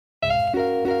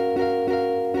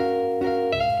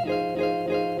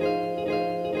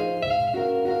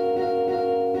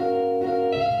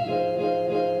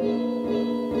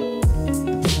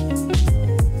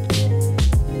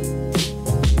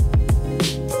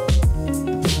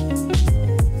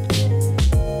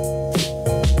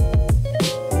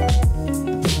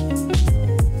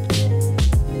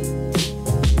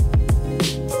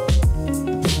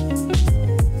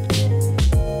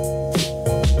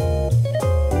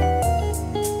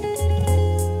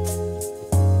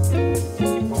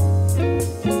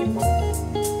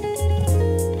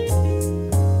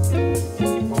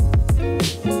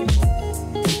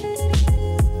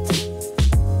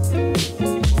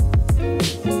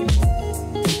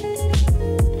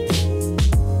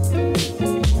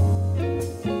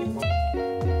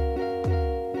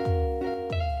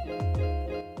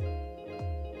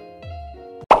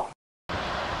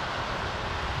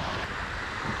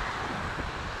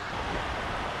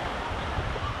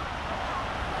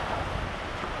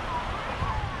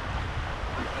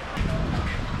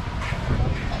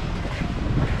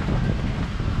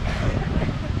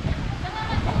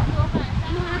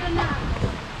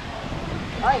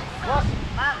Ay, boss!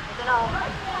 Ma'am, ito na ako.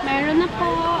 Meron na po.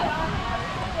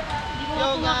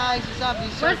 Yo guys, what's up?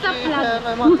 This is What's up, vlog?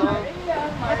 my moto.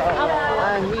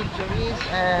 I'm with Cherise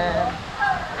and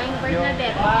Ang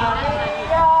Bernadette.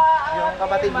 yung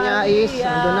kapatid niya is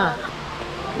nandun na.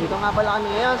 Dito nga pala kami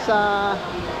ngayon sa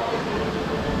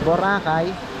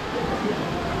Boracay.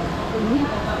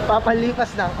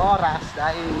 Papalipas ng oras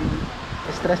dahil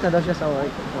stress na daw siya sa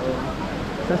work. So,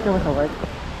 stress ka ba sa work?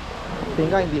 Tingin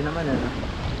ka, hindi naman ano.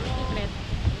 Secret.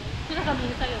 Sino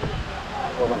kami sa'yo?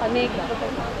 Panig.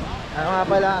 Ano nga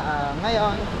pala,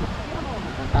 ngayon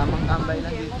tamang tambay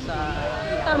lang dito sa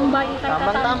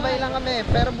tamang tambay lang kami,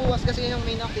 pero bukas kasi yung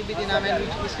main activity namin,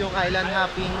 which is yung island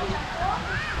hopping.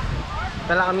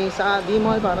 Tala kami sa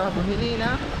D-Mall para bumili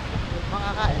na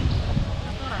makakain.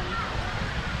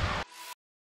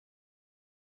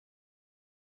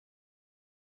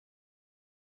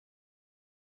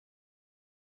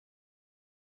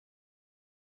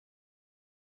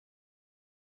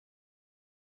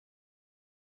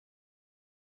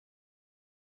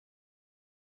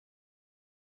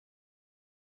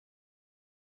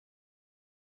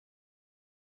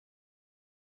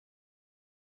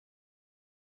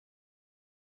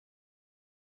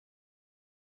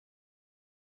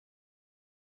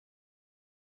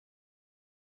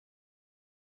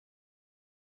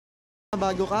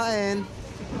 Bago kain.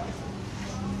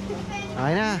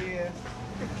 Okay na.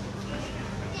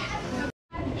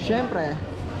 Siyempre,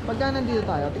 pagka nandito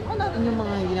tayo, tingnan natin yung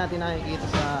mga hindi natin nakikita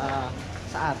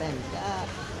sa atin. Kaya,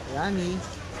 yummy.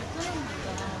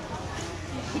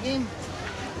 Sige.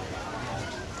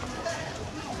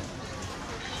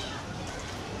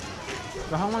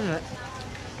 Bahang man ulit.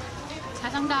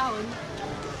 Asang dahon.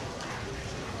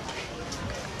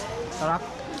 Sarap.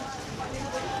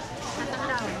 Asang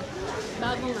dahon.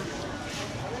 Bago nga.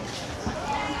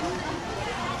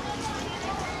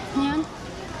 Ngayon.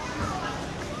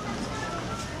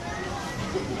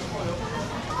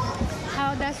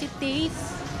 How does it taste?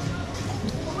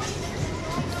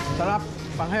 Sarap.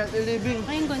 Pang healthy living.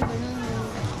 Ay, ang ganda nun.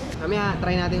 Kami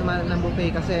try natin umalan ng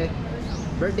buffet kasi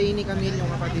birthday ni Camille, yung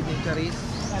kapatid ni Charis.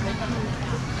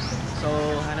 So,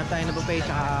 hanap tayo ng buffet,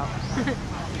 tsaka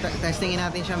testingin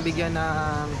natin siyang bigyan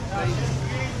ng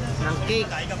cake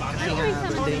kasi nga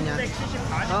birthday niya.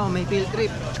 Oh, may field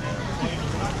trip.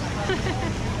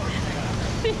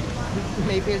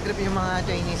 May field trip yung mga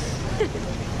Chinese.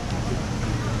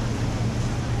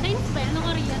 Chinese ba? Ano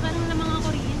Korea? Saan naman mga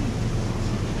Korean?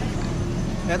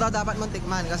 Ito dapat mong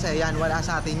tikman kasi yan, wala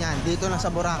sa atin yan. Dito lang sa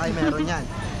Boracay meron yan.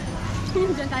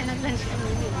 Diyan tayo nag-lunch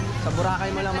kanina. Sa Boracay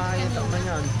mo lang makikita man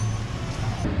yun.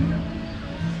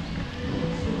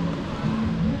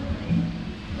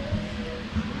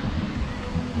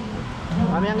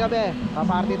 Mamayang gabi,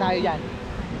 paparty tayo dyan.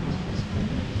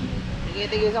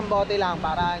 Tigil-tigil isang bote lang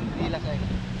para hindi lasing.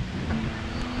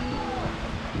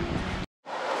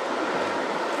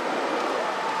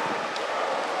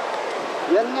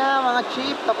 Yan nga mga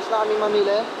chief, tapos na kami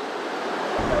mamili.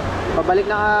 Pabalik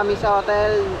na kami sa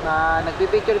hotel.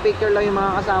 Nagpipicture-picture lang yung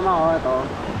mga kasama ko. Ito.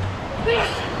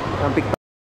 Ang picture.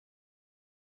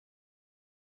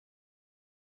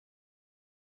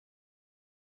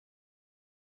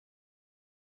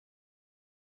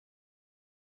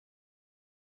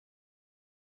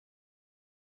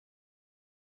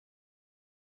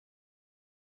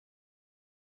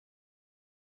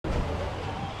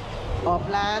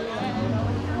 Offline,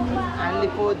 only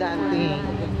food and thing.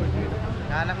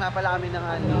 Nahanap nga pala kami ng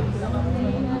ano.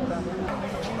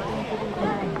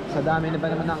 Sa dami na ba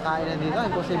naman ng kainan dito?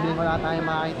 Imposible wala tayong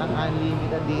makakita ng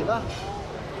unlimited dito.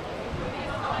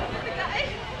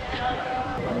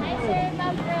 Hi sir,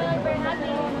 Bob Girl, we're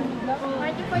having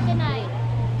party for tonight.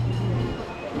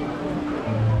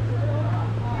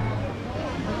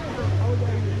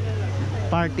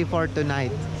 Party for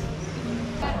tonight.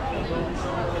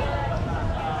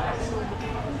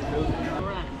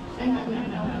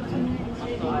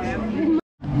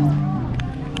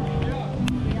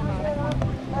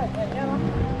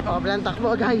 Papalan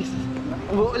takbo guys.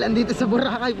 Umuulan dito sa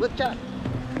Boracay, butya.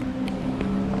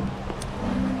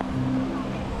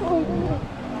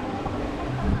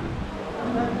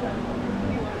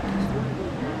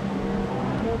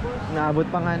 Naabot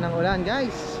pa nga ng ulan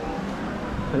guys.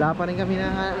 Wala pa rin kami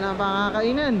na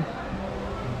pakakainan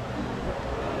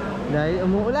dahil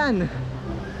umuulan.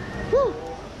 Woo!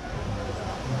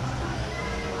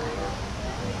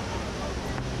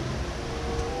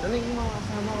 Ano yung mga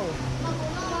kasama ko?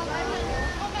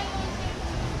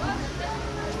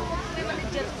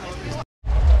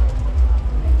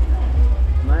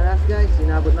 Malas guys,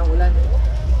 sinabot ng ulan.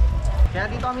 Kaya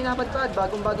dito kami napadpad,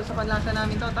 bagong bago sa panlasa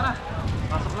namin to. Tara,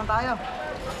 pasok lang tayo.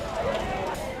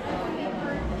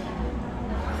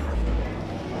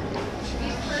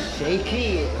 Shake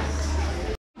it!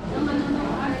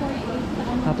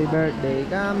 Happy birthday,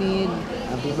 Camille!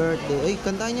 Happy birthday! Ay,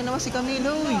 kantahin niyo naman si Camille,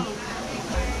 uy!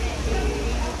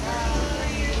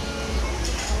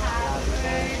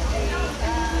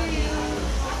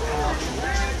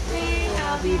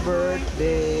 Happy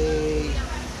birthday!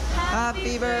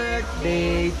 Happy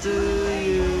birthday to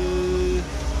you!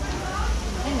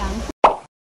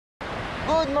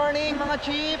 Good morning mga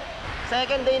chief!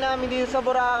 Second day namin dito sa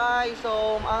Boracay.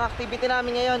 So, ang activity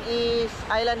namin ngayon is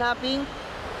island hopping.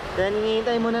 Then,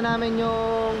 hinihintay muna namin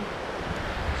yung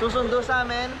susundo sa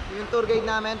amin, yung tour guide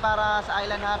namin para sa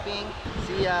island hopping.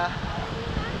 See ya!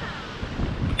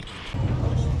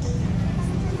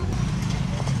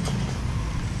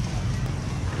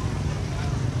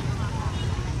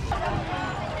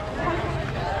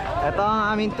 Ito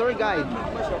ang aming tour guide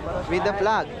with the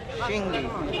flag,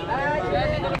 Shingli.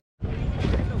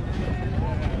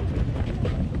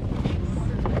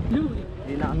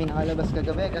 Hindi na kami nakalabas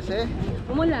kagabi kasi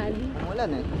Umulan. umulan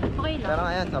eh. Okay lang. Pero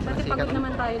ngayon, sobrang Kasi sikat. pagod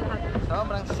naman tayo lahat.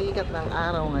 Sobrang sikat ng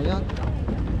araw ngayon.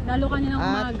 Lalo kaninang At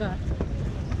umaga.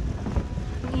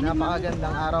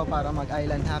 Napakagandang araw para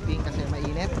mag-island hopping kasi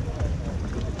mainit.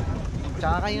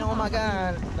 Tsaka kaninang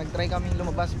umaga, nag-try kaming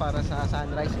lumabas para sa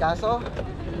sunrise. Kaso,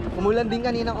 umulan din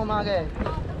kaninang umaga eh.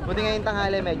 Buti ngayon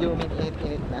tanghali, medyo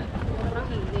uminit-init na. Sobrang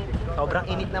init. Sobrang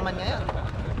init naman ngayon.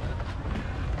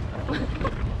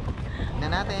 Na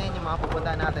natin, yung mga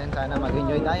pupunta natin, sana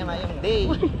mag-enjoy tayo ngayong day.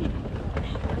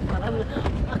 Parang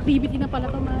activity na pala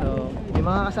ito, man. So, yung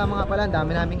mga kasama nga pala,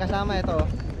 dami naming kasama ito.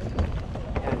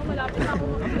 Malapit ako.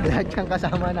 Lahat yung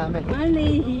kasama namin.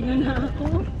 Nahihilo na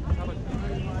ako.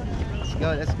 Let's go,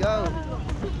 let's go.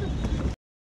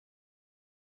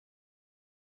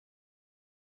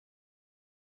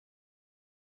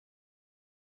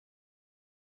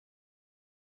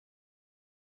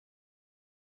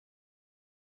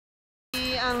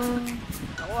 Ang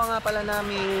nakuha nga pala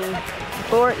naming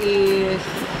tour is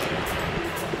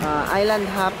island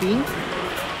hopping.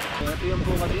 Ito yung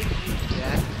Buka Beach.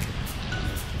 Yan.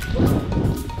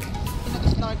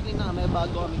 Nag-snorkeling na kami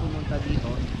bago kami pumunta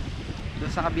dito. Doon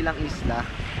sa kabilang isla.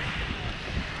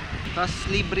 Tapos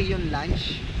libre yung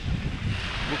lunch.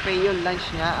 Buffet yung lunch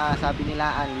niya. Sabi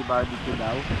nila only barbecue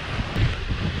daw.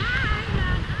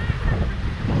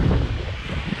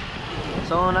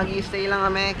 So nag-i-stay lang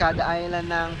kami kada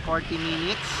island ng 40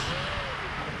 minutes.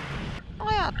 Ano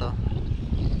kaya to?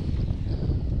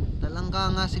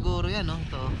 Talangga nga siguro yan, no?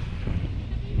 To.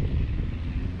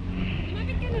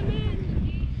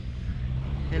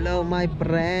 Hello my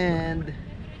friend.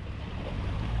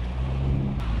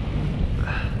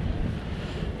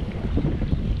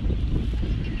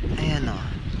 Ayan o.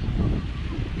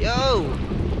 Yo!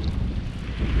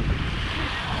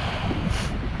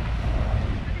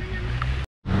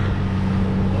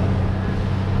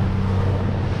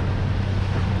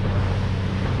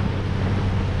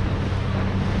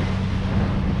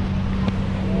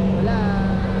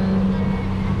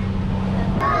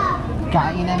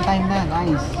 Kainan time na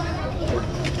guys.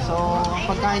 So ang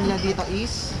pagkain nila dito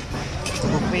is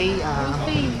buffet,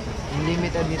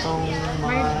 unlimited nitong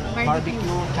mga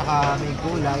barbecue tsaka may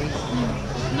gulay.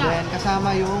 Then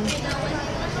kasama yung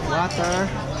water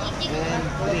and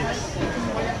drinks.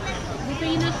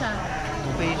 Buffet na siya.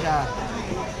 Buffet siya.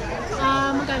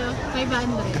 Magkano?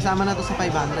 500. Kasama na to sa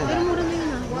 500. Pero mura na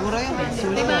yun, ah. Mura yun.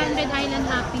 Sulit na. 500 island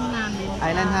hopping namin.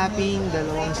 Island hopping,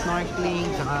 dalawang snorkeling,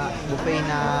 tsaka buffet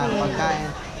na pagkain.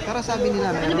 Pero sabi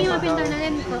nila Ano ba meron yung pa daw mapinta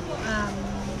natin?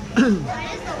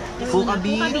 Buka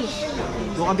Beach.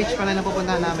 Buka Beach pala na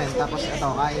pupuntahan namin. Tapos ito,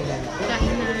 kainan.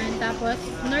 Kainan. Tapos,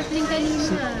 snorkeling kanina.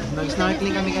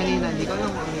 Nag-snorkeling kami kanina. Hindi ko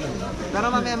alam kung ano yun. Pero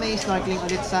mamaya may snorkeling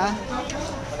ulit sa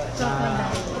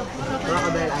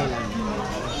Crocodile Island.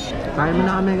 Kain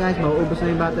muna kami guys. Mauubos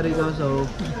na yung battery ko. So,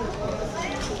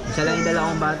 isa lang yung dala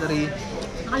kong battery.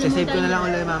 Sisave ko na lang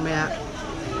ulit mamaya.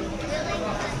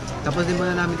 Tapos din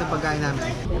muna namin itong pagkain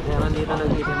namin. Meron dito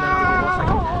nagtitinda ng buko sa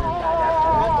gitna ng dagat.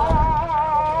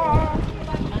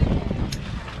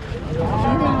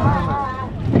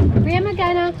 Kuya,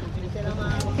 magkano?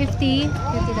 50?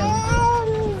 50 daw.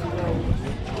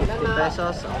 50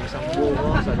 pesos ang isang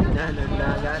buko sa gitna ng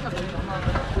dagat.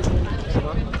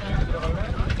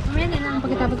 Mamaya na lang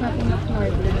pagkatapos natin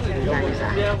mag-snorkeling. Yan isa.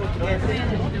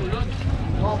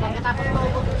 Pagkatapos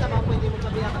maubos sa mga pwede mo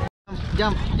sabihan.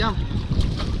 Jump, jump.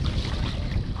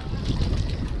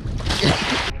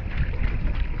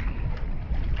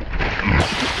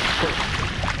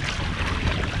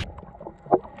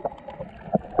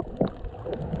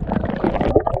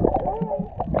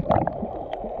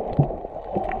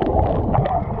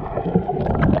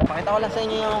 Pakita ko lang sa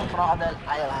inyo yung Crocodile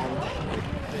Island.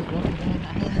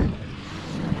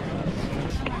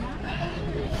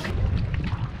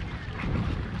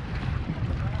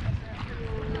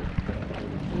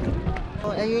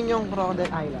 So, ayun yung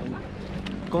Crocodile Island.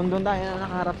 Kung doon tayo na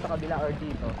nakaharap sa kabila or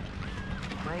dito,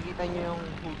 makikita nyo yung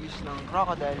hugis ng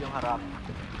crocodile, yung harap.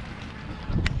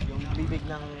 Yung bibig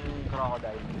ng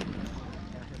crocodile.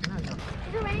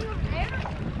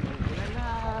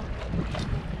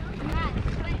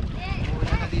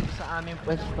 Ulan na dito sa aming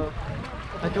pwesto.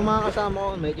 At yung mga kasama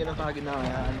ko, medyo napagod na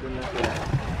kaya andun na sila.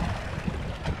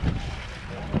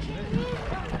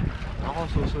 Ako,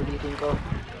 susulitin ko.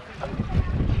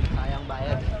 Sayang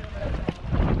bayad.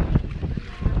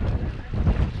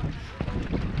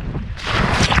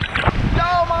 Yo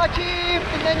mga chief!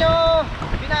 Tingnan nyo!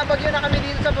 Binabagyo na kami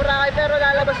dito sa Boracay pero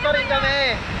lalabas pa rin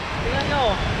kami. Tingnan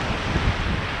nyo!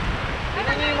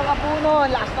 Tingnan nyo yung mga puno,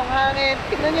 lakas ng hangin.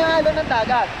 Tingnan nyo yung halo ng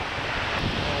dagat.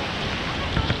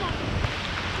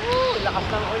 Lakas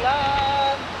ng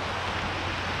ulan.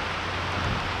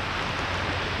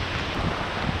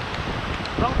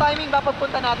 Wrong timing ba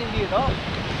pagpunta natin dito?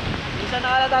 Minsan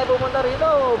na tayo pumunta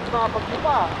rito, makapagyo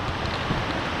pa.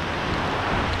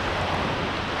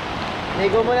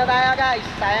 Ligo muna tayo guys,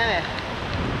 sayang eh.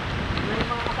 Yung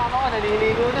mga kasama ko,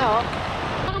 naliligo na oh.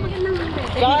 Baka magandang huli.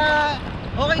 Kaya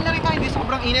okay na rin kahit hindi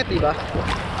sobrang init, diba?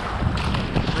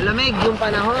 Malamig yung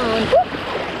panahon.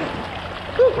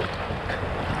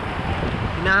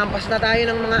 Hinahampas na tayo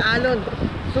ng mga alon.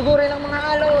 Sugurin ng mga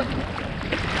alon.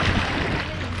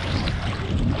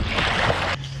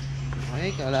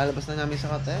 Okay, kalalabas na namin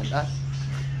sa hotel.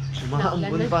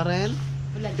 Umaambon pa rin.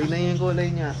 Tignan niyo yung kulay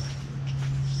niya.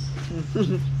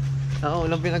 Ako,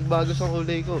 walang pinagbago sa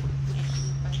kulay ko.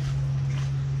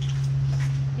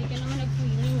 Hindi ka naman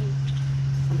nag-swimming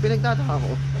eh. Ang pinagtataka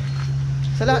ko,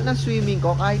 sa lahat ng swimming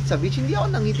ko, kahit sa beach, hindi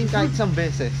ako nangitim kahit isang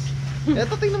beses.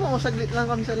 Eto, tingnan mo, saglit lang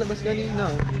kami sa labas kanina.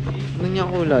 Ano niyang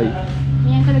kulay?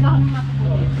 Ngayon talaga ako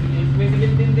makakulit.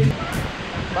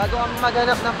 Bago kami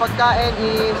maghanap ng pagkain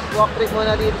is walk trip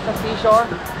muna dito sa seashore.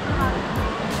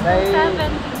 Dahil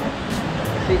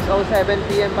 6:07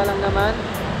 PM pa lang naman.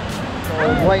 So,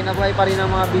 buhay na buhay pa rin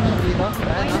ang mga beach dito.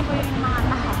 Ayun po yung mga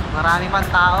tao. Marami pang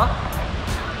tao.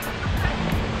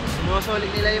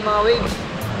 Sinusulit nila yung mga waves.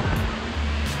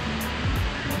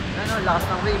 Ano, lakas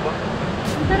ng wave oh.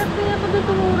 Ang sarap kaya pag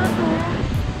tumura to.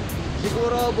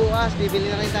 Siguro bukas bibili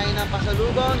na rin tayo ng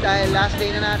pasalubong dahil last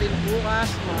day na natin bukas.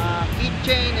 Mga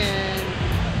keychain and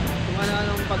kung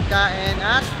ano-anong pagkain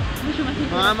at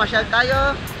mamamasyal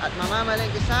tayo at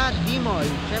mamamalengke sa D-Mall.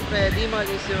 Siyempre, D-Mall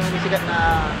is yung sikat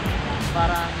na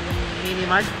parang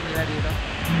mini-mart nila dito.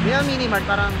 Hindi yung mini-mart,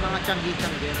 parang mga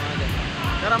Changi-Changi, mga ganyan.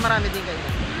 Pero marami din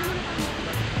kainan.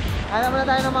 Hanap muna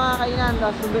tayo ng mga kainan,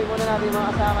 tapos sunduin muna natin yung mga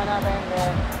kasama natin.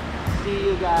 Then, see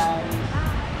you guys!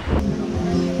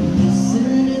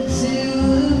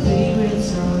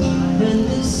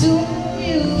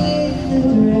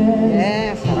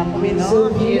 Yes, sarap uminom.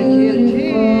 Chill, chill,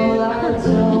 chill.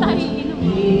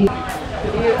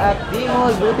 Here at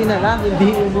D-Mall, buti na lang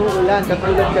hindi umuulan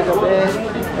katulad kagabi.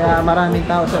 Kaya maraming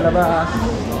tao sa labas.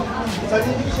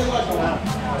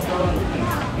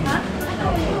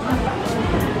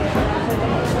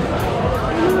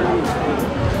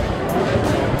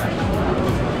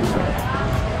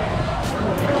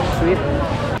 Sweet.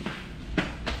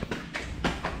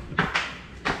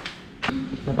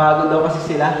 Napagod daw kasi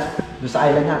sila doon sa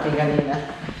island natin kanina.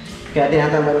 Kaya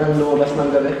tinatamad ng lumabas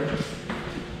ng gabi.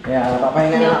 Kaya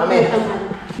papahinga na kami.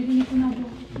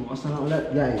 Bukas na lang ulit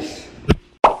guys.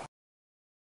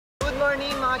 Good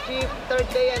morning mga chief. Third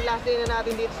day and last day na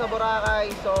natin dito sa Boracay.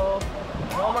 So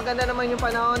mukhang maganda naman yung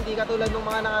panahon. Di katulad ng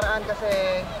mga nakaraan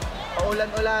kasi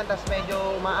paulan-ulan tapos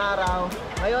medyo maaraw.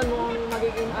 Ngayon mukhang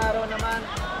magiging araw naman.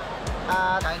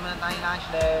 Kain muna tayong lunch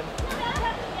then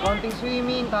konting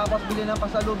swimming, tapos bili ng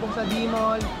pasalubong sa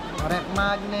D-Mall, mga ref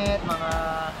magnet, mga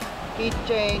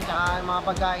keychain, tsaka mga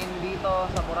pagkain dito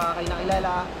sa Boracay na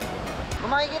kilala. Kung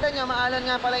makikita nyo, maalan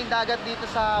nga pala yung dagat dito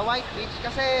sa White Beach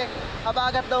kasi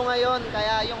habagat daw ngayon,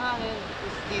 kaya yung hangin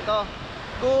is dito.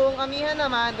 Kung amihan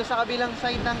naman, doon sa kabilang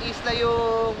side ng isla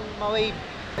yung ma-wave.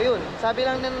 Ayun, sabi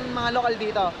lang ng mga lokal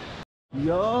dito.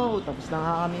 Yo, tapos na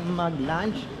nga kami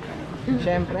mag-lunch.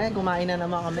 Siyempre, kumain na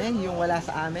naman kami, yung wala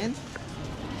sa amin.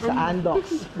 Sa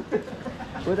Andox.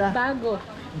 Bago.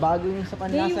 Bago yung sa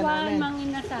panlasa namin. Day 1,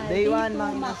 manginasal. Day 1,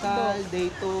 manginasal.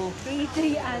 Day 2. Day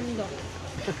 3, ando.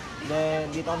 Then,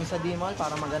 dito kami sa D-Mall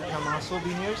para maghanap ng mga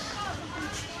souvenirs.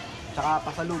 Tsaka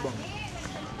pasalubong.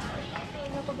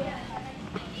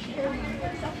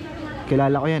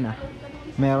 Kilala ko yan ah.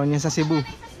 Meron yan sa Cebu.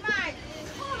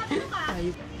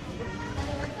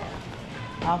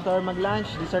 After mag-lunch,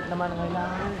 dessert naman ang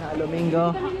kailangan na Alomingo.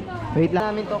 Wait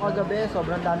lang namin to kagabi,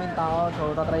 sobrang daming tao.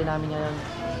 So, tatry namin ngayon.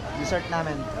 Dessert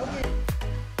namin.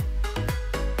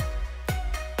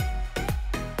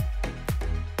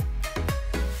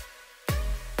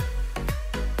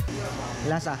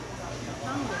 Lasa?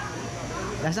 Mango.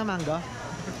 Lasa mango?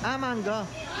 Ah, mango.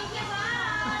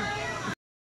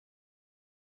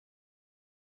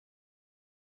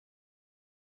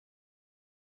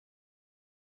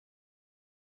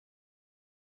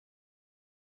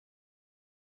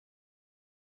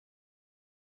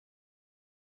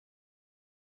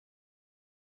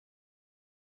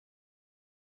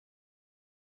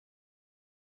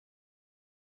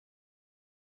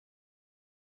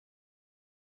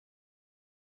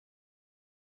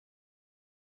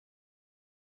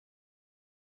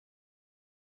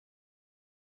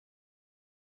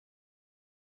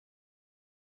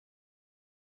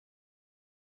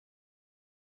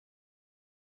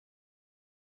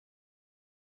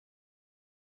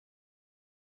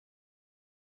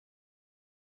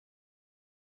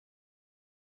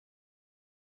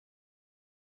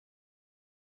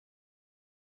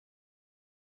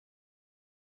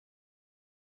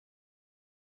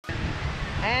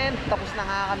 And tapos na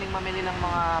nga kaming mamili ng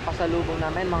mga pasalubong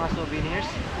namin, mga souvenirs.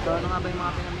 So ano nga ba yung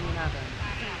mga pinamili natin?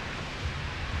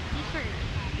 T-shirt.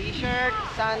 T-shirt,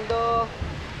 sando,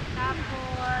 Tapos,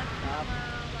 wallet.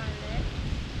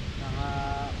 saka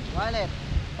wallet,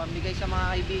 pambigay sa mga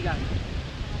kaibigan.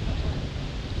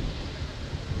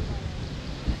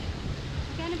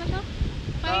 Kano ba to?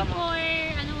 5 or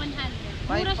ano 100.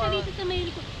 Mura siya dito sa may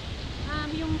likod.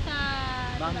 Yung sa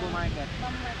Bamboo Market.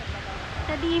 Bamboo Market ba to?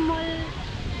 Sa D-Mall.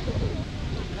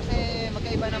 Kasi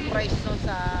magkaiba ng price no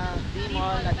sa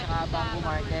D-Mall at saka Bamboo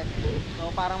Market.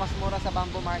 So parang mas mura sa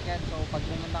Bamboo Market. So pag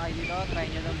pumunta kayo dito, try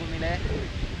nyo lang bumili.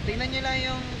 Tingnan nyo lang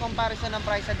yung comparison ng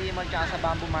price sa D-Mall at sa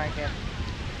Bamboo Market.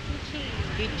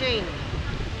 Keychain.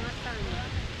 Mga stand.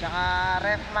 Tsaka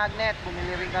ref magnet,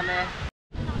 bumili rin kami.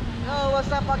 Yo, what's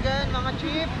up again mga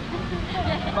chief?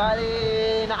 Bali,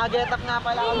 nakaget up nga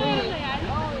pala kami.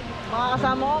 Mga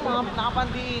kasama ko, mga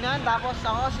nakapandiinan. Tapos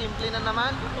ako, simple na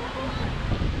naman.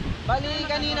 Bali,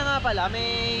 kanina nga pala,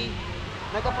 may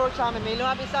nag-approach sa amin. May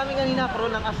lumapit sa amin kanina,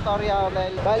 crew ng Astoria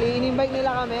Hotel. Bali, in-invite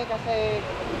nila kami kasi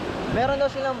meron daw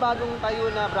silang bagong tayo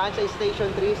na branch sa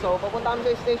Station 3. So, papunta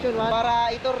kami sa Station 1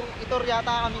 para itur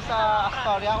yata kami sa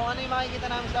Astoria. Kung ano yung makikita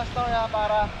namin sa Astoria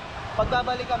para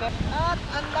pagbabalik kami. At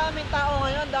ang daming tao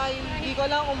ngayon dahil hindi ko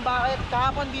lang kung bakit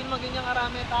kahapon din maganyang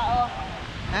karami tao.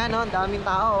 Ayan o, ang daming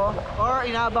tao oh. Or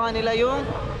inaabangan nila yung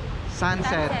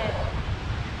sunset.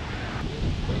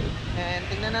 And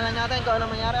tingnan na lang natin kung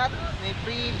ano mangyari. At may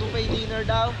free buffet dinner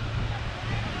daw.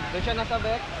 Doon siya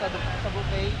nasabik sa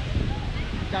buffet.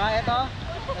 Tsaka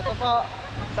ito po,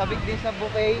 sabik din sa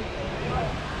buffet.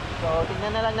 So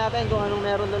tingnan na lang natin kung anong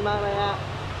meron doon mamaya.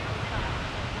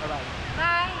 Bye bye.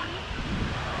 Bye!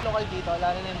 Local dito,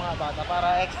 lalo na yung mga bata,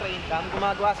 para extra income,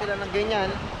 gumagawa sila ng ganyan.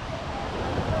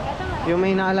 Yung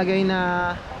may naalagay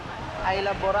na I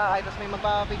love Boracay, tapos may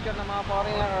magpapapicture ng mga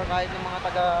foreigner or kahit ng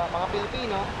mga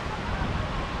Pilipino,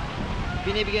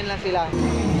 binibigyan lang sila.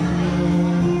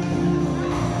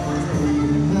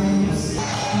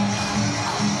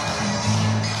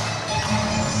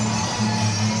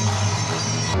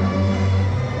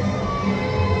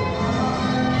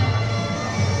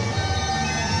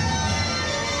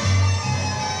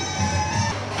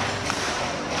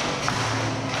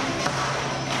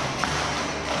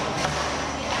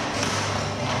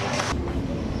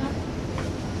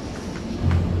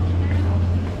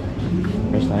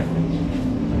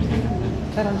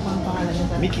 Sir, ano pang pangalan niya,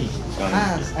 sir? Mickey.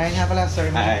 Ayun nga pala, Sir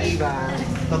Mickey.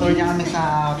 Tutur niya kami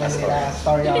sa hotel nila,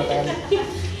 Astoria Hotel.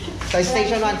 Sa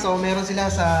Station 1, so meron sila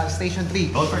sa Station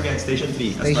 3. Don't forget, Station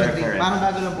 3. Station 3. Parang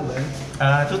bago lang po ba?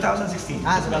 2016.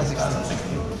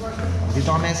 2016. Dito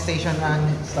kami sa Station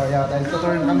 1, Astoria Hotel.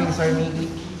 Tutur kami ni Sir Mickey.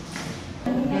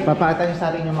 Papatan niyo sa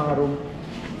atin yung mga room.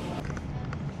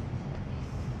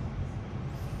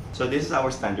 So this is our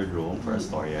standard room for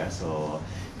Astoria. So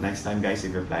next time guys,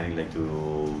 if you're planning like to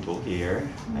go here,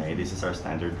 this is our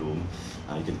standard room.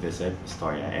 You can visit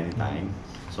Astoria anytime.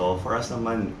 So for us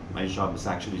naman, my job is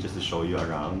actually just to show you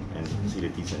around and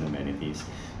facilities and amenities.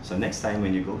 So next time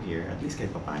when you go here, at least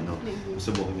kahit papano,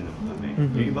 subukin nyo naman kami.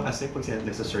 Yung iba kasi pag sila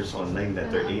nagsa-search online,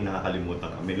 letter A,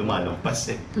 nakakalimutan kami, lumalampas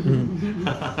eh.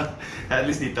 At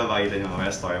least dito makita nyo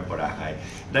mga Astoria Boracay.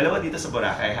 Dalawa dito sa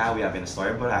Boracay ha, we have an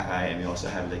Astoria Boracay and we also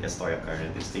have like Astoria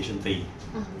Current in Station 3.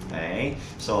 Okay?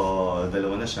 So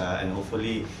dalawa na siya and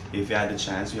hopefully if you had the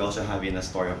chance, we also have in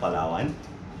Astoria Palawan.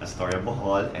 Astoria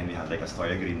Bohol, and we have like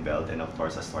Astoria Greenbelt, and of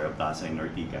course Astoria Plaza in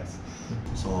Ortigas.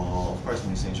 So of course,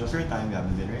 when you say enjoy your time, we have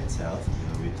the dinner itself,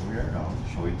 we tour around,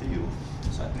 show it to you.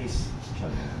 So at least, show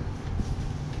them.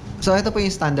 So ito po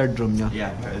yung standard room nyo?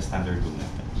 Yeah, standard room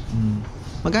natin.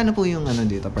 Magkano po yung ano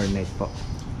dito per night po?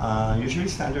 Usually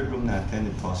standard room natin,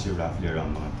 it costs you roughly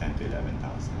around mga 10 to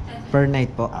 11,000. Per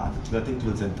night po? That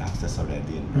includes the taxes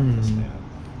already and breakfast na yun.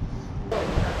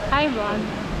 Hi, Ron.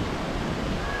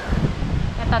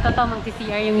 Ito, totoo,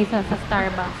 mag-CR yung isa sa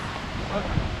Starbucks.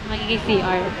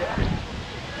 Mag-CR.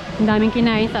 Ang daming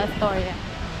kinain sa Astoria.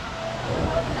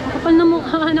 Kapal na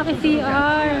mukha,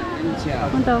 naki-CR.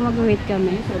 Punta, mag-wait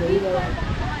kami.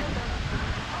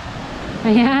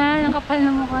 Ayan, ang kapal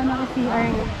na mukha,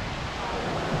 naki-CR.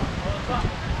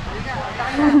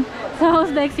 So,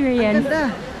 how's the experience?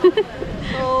 Ganda!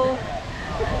 So,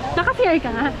 Naka-CR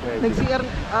ka nga? nag-CR,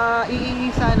 iihi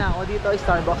sana ako dito,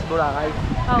 Starbucks Boracay.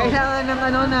 Oh. Kailangan ng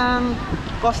ano, ng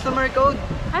customer code.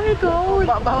 Ay, go!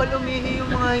 Bawal umihi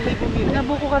yung mga hindi bumili.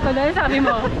 Nabuko ka tuloy, sabi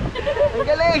mo. Ang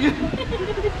galing!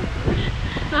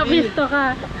 Nabisto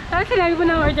ka. Tapos sinabi ko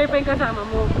na order pa yung kasama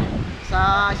mo.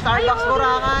 Sa Starbucks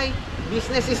Boracay,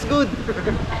 business is good.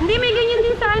 Hindi, may ganyan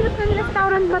din sa ano, sa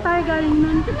restaurant ba tayo galing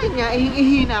nun? Yun nga,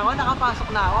 ihi na ako, nakapasok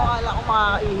na ako, akala ko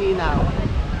makakaihi na ako.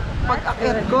 Pag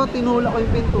akyat ko, tinulak ko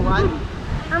yung pintuan.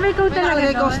 May code May talaga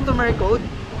nakalagay doon. customer code.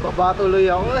 Baba tuloy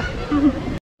ako.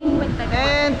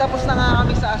 And tapos na nga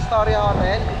kami sa Astoria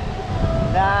Hotel.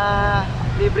 Na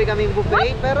libre kaming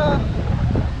buffet. Pero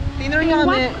tinur niya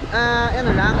kami, ano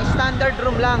lang, standard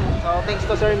room lang. So thanks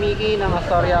to Sir Mickey ng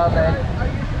Astoria Hotel.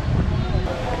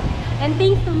 And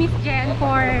thanks to Miss Jen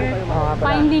for nga pala.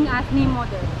 finding us ni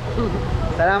model.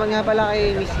 Salamat nga pala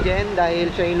kay Miss Jen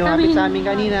dahil siya yung lumapit sa amin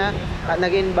kanina at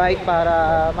nag-invite para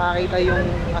makakita yung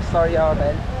Astoria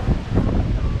Hotel.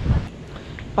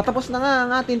 Patapos na nga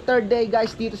ang ating third day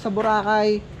guys dito sa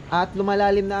Boracay at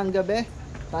lumalalim na ang gabi.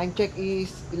 Time check is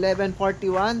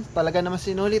 11:41. Talaga naman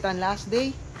sinulit ang last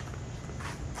day.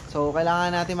 So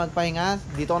kailangan natin magpahinga.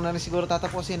 Dito ko na rin siguro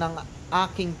tatapusin ang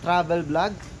aking travel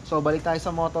vlog. So balik tayo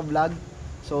sa moto vlog.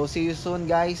 So see you soon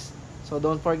guys. So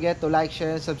don't forget to like,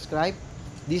 share, and subscribe.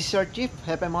 This is your Chief,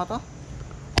 Hepe Moto.